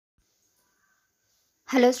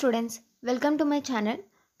Hello students, welcome to my channel.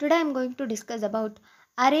 Today I am going to discuss about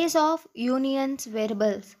arrays of unions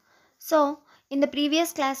variables. So in the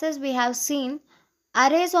previous classes we have seen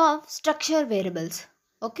arrays of structure variables.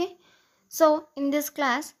 Okay. So in this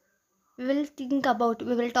class we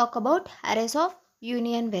will talk about arrays of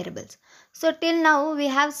union variables. So till now we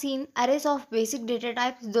have seen arrays of basic data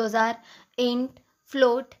types. Those are int,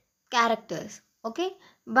 float, characters. Okay.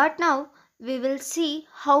 But now we will see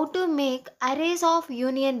how to make arrays of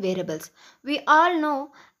union variables. We all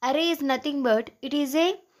know array is nothing but it is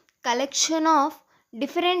a collection of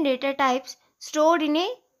different data types stored in a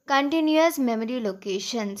continuous memory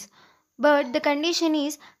locations. But the condition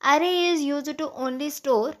is array is used to only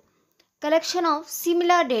store collection of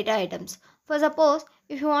similar data items. For suppose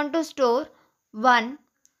if you want to store 1,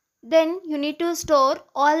 then you need to store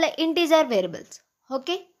all the integer variables.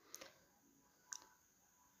 Okay.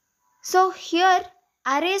 So here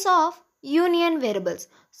arrays of union variables.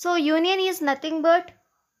 So union is nothing but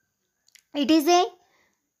it is a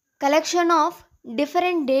collection of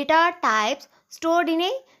different data types stored in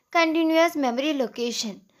a continuous memory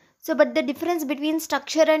location. So but the difference between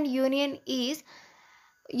structure and union is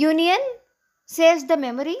union saves the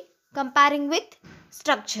memory comparing with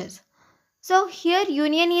structures. So here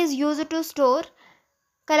union is used to store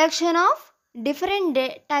collection of different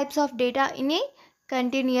types of data in a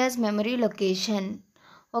continuous memory location.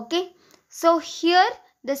 Okay. So here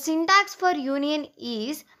the syntax for union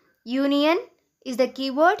is the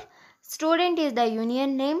keyword, student is the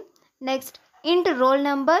union name, next int roll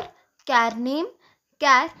number, char name,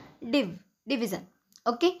 char division.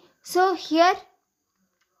 Okay. So here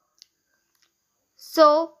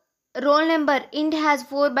roll number int has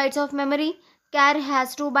 4 bytes of memory, char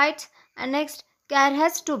has 2 bytes, and next char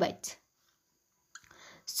has 2 bytes.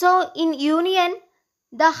 So in union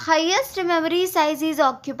the highest memory size is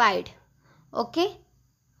occupied. Okay.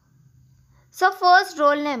 So first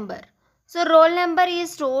roll number. So roll number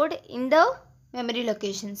is stored in the memory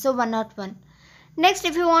location. So 101. Next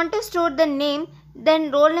if you want to store the name,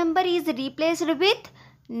 then roll number is replaced with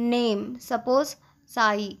name. Suppose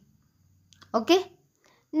Sai. Okay.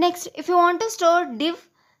 Next if you want to store div,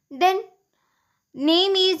 then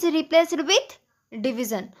name is replaced with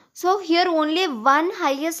division. So here only one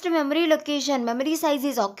highest memory size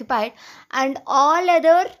is occupied and all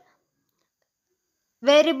other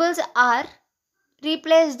variables are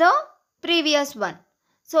replace the previous one.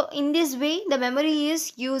 So in this way the memory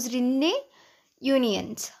is used in the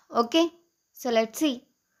unions. Okay. So let's see.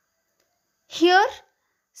 Here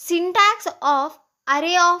syntax of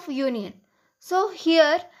array of union. So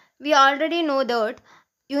here we already know that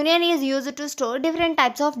union is used to store different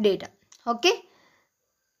types of data. Okay.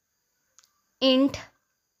 Int,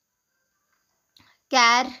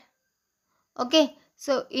 char. Okay.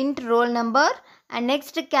 So int roll number and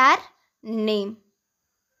next char name.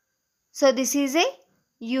 So this is a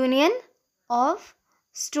union of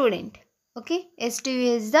student. Okay. STU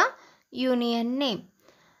is the union name.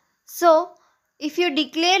 So if you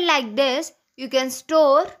declare like this, you can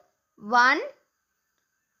store one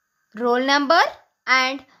roll number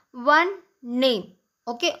and one name.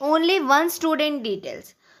 Okay. Only one student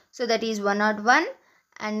details. So that is 101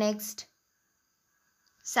 and next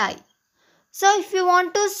Sai. So if you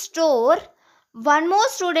want to store one more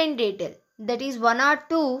student detail, that is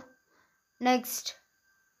 102, next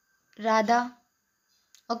Radha.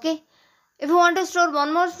 Okay. If you want to store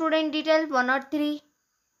one more student detail, 103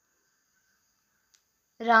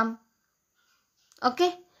 Ram.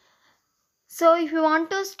 Okay. So if you want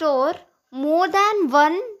to store more than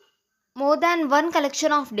one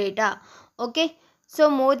collection of data, okay, so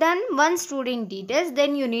more than one student details,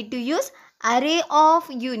 then you need to use array of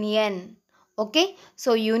union. Okay.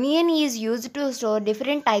 So union is used to store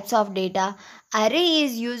different types of data. Array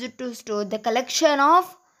is used to store the collection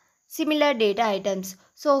of similar data items.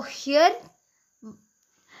 So here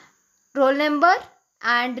roll number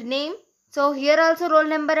and name. So here also roll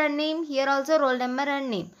number and name. Here also roll number and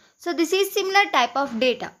name. So this is similar type of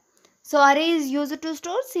data. So array is used to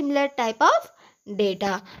store similar type of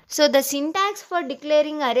data. So the syntax for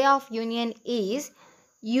declaring array of union is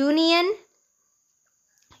union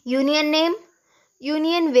name,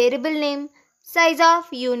 union variable name, size of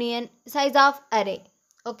array.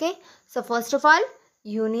 Okay. So first of all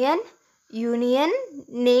union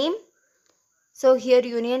name. So here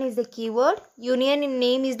union is the keyword. Union in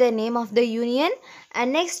name is the name of the union.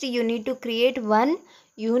 And next you need to create one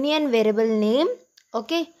union variable name.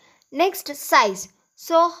 Okay. Next size.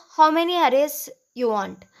 So how many arrays you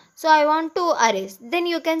want? So I want 2 arrays. Then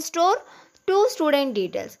you can store 2 student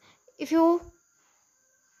details. If you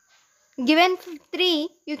Given 3,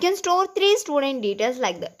 you can store 3 student details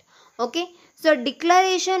like that. Okay, so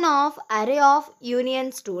declaration of array of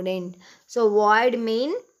union student. So void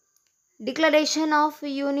main declaration of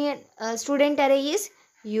union student array is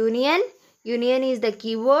union. Union is the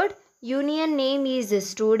keyword. Union name is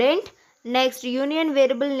student. Next, union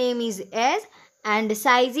variable name is s and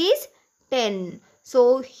size is 10.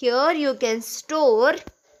 So here you can store.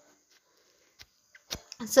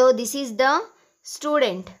 So this is the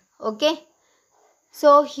student. Okay,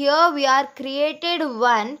 so here we are created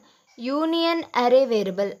one union array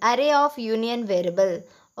variable, array of union variable.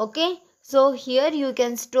 Okay, so here you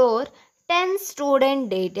can store 10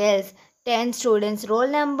 student details, 10 students roll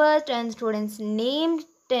number, 10 students name,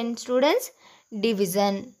 10 students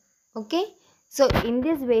division. Okay, so in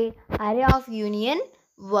this way array of union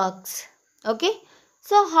works. Okay,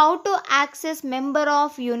 so how to access member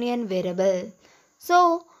of union variable?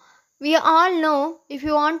 So we all know if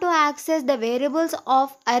you want to access the variables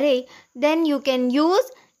of array, then you can use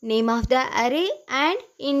name of the array and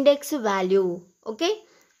index value. Okay,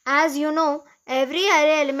 as you know, every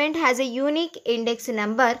array element has a unique index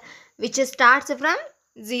number which starts from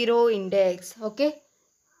 0 index. Okay,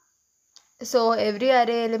 so every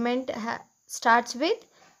array element starts with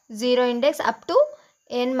 0 index up to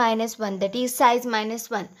n minus 1, that is size minus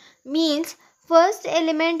 1, means first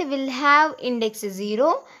element will have index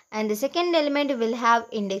 0 and the second element will have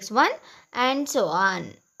index 1 and so on.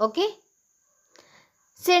 Okay,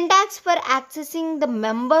 syntax for accessing the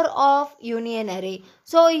member of union array.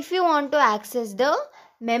 So if you want to access the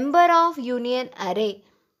member of union array,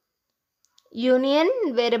 union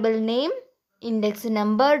variable name index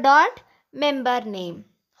number dot member name.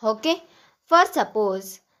 Okay, for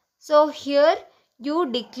suppose, so here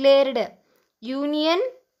you declared union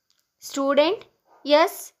student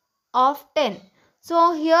s of 10.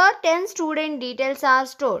 So here 10 student details are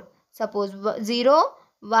stored. Suppose 0,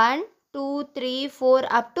 1, 2, 3, 4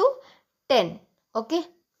 up to 10. Okay,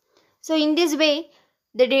 so in this way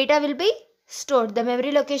the data will be stored, the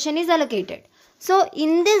memory location is allocated. So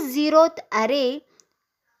in this 0th array,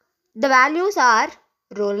 the values are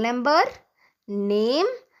roll number, name,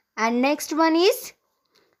 and next one is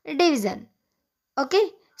division. Okay,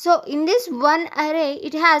 so in this one array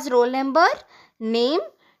it has roll number, name,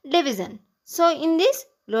 division. So in this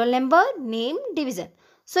roll number, name, division.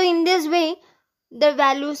 So in this way the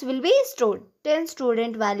values will be stored, 10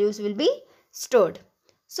 student values will be stored.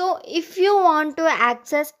 So if you want to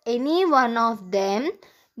access any one of them,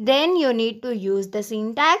 then you need to use the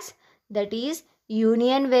syntax, that is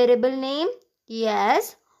union variable name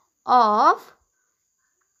s of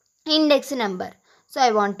index number. So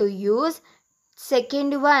I want to use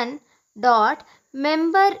second one dot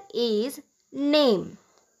member is name.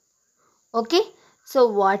 Okay, so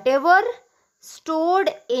whatever stored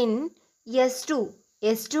in S2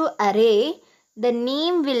 array, the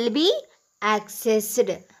name will be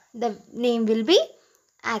accessed. The name will be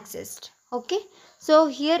accessed. Okay, so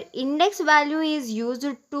here index value is used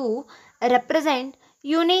to represent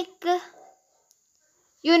unique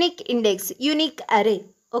index, unique array.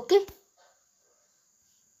 Okay,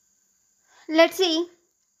 let's see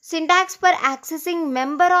syntax for accessing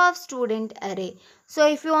member of student array. So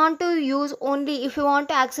if you want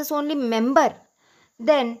to access only member,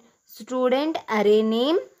 then student array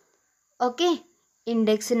name, okay,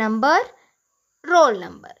 index number, roll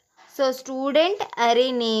number. So student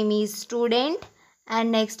array name is student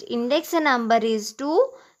and next index number is 2,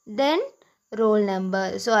 then roll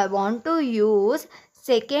number. So I want to use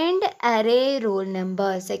second array roll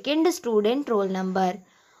number, second student roll number,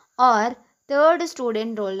 or third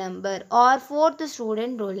student roll number, or fourth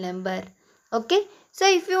student roll number. Okay, so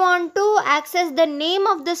if you want to access the name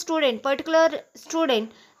of the student, particular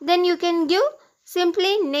student, then you can give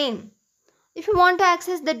simply name. If you want to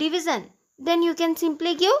access the division, then you can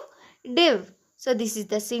simply give div. So this is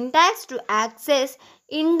the syntax to access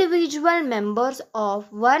individual members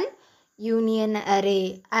of one union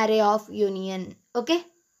array, array of union. Okay.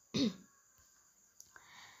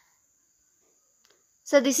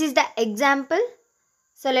 So this is the example.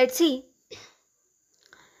 So let's see.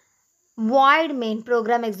 Void main,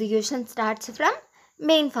 program execution starts from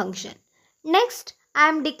main function. Next, I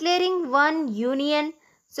am declaring one union.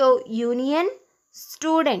 So union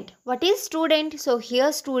student. What is student? So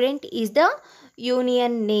here student is the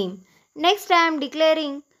union name. Next, I am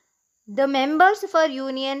declaring the members for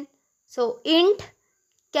union. So int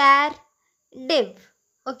char div.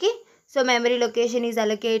 Okay. So memory location is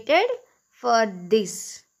allocated for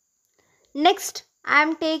this. Next, I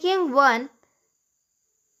am taking one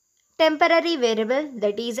temporary variable,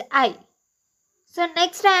 that is I. So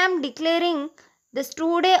next I am declaring the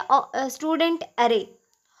student array.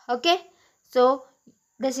 Okay, so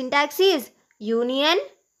the syntax is union,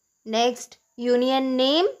 next union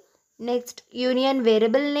name, next union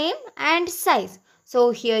variable name and size.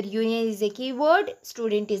 So here union is a keyword,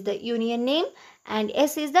 student is the union name and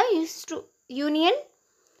S is the union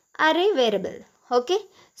array variable. Okay,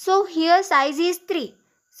 so here size is 3.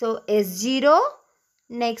 So S0,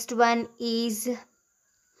 next one is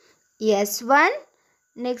S1,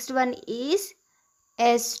 next one is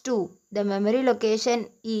S2. The memory location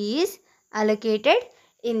is allocated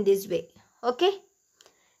in this way. Okay,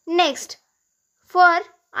 next for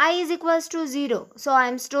I is equals to 0. So I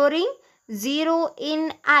am storing 0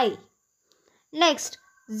 in I. Next,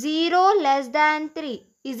 0 less than 3.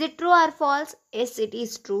 Is it true or false? Yes, it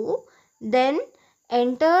is true. Then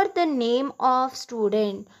enter the name of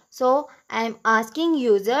student. So I am asking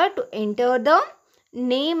user to enter the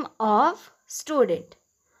name of student.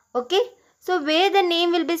 Okay. So where the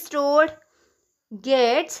name will be stored?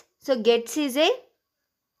 Gets. So gets is a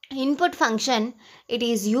input function. It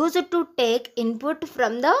is used to take input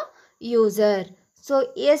from the user. So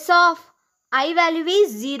S of I value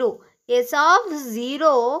is 0. S of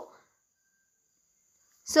 0.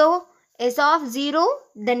 So S of 0,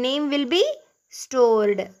 the name will be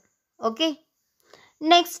stored. Okay.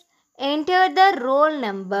 Next, enter the roll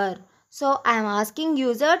number. So I am asking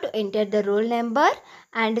user to enter the roll number,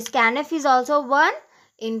 and scanf is also one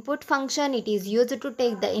input function. It is used to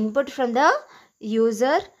take the input from the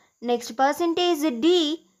user. Next, percentage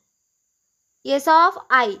D, S of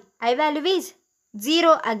I value is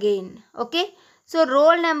 0 again. Okay. So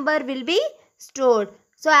roll number will be stored.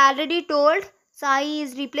 So I already told Sai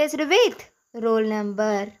is replaced with roll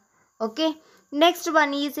number. Okay. Next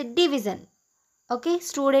one is division. Okay.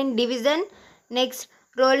 Student division. Next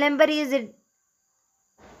roll number is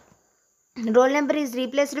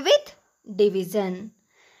replaced with division.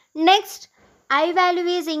 Next, I value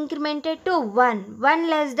is incremented to 1. 1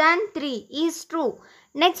 less than 3 is true.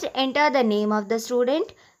 Next, enter the name of the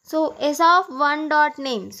student. So, S of 1 dot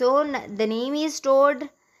name. So, the name is stored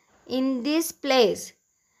in this place.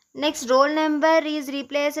 Next, roll number is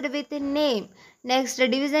replaced with name. Next,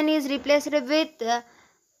 division is replaced with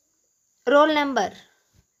roll number.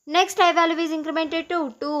 Next, I value is incremented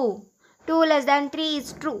to 2. 2 less than 3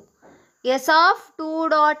 is true. S of 2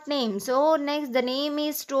 dot name. So next the name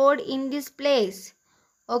is stored in this place.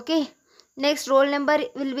 Okay. Next roll number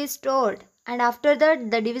will be stored, and after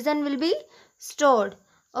that the division will be stored.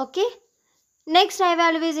 Okay. Next I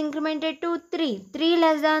value is incremented to 3. 3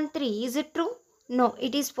 less than 3. Is it true? No,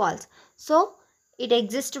 it is false. So it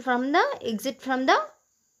exit from the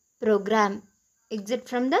program. Exit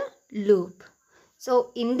from the loop.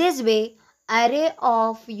 So in this way array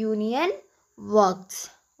of union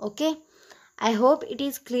works. Okay. I hope it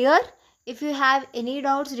is clear. If you have any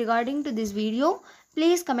doubts regarding to this video,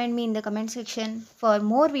 please comment me in the comment section. For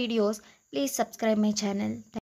more videos, please subscribe my channel.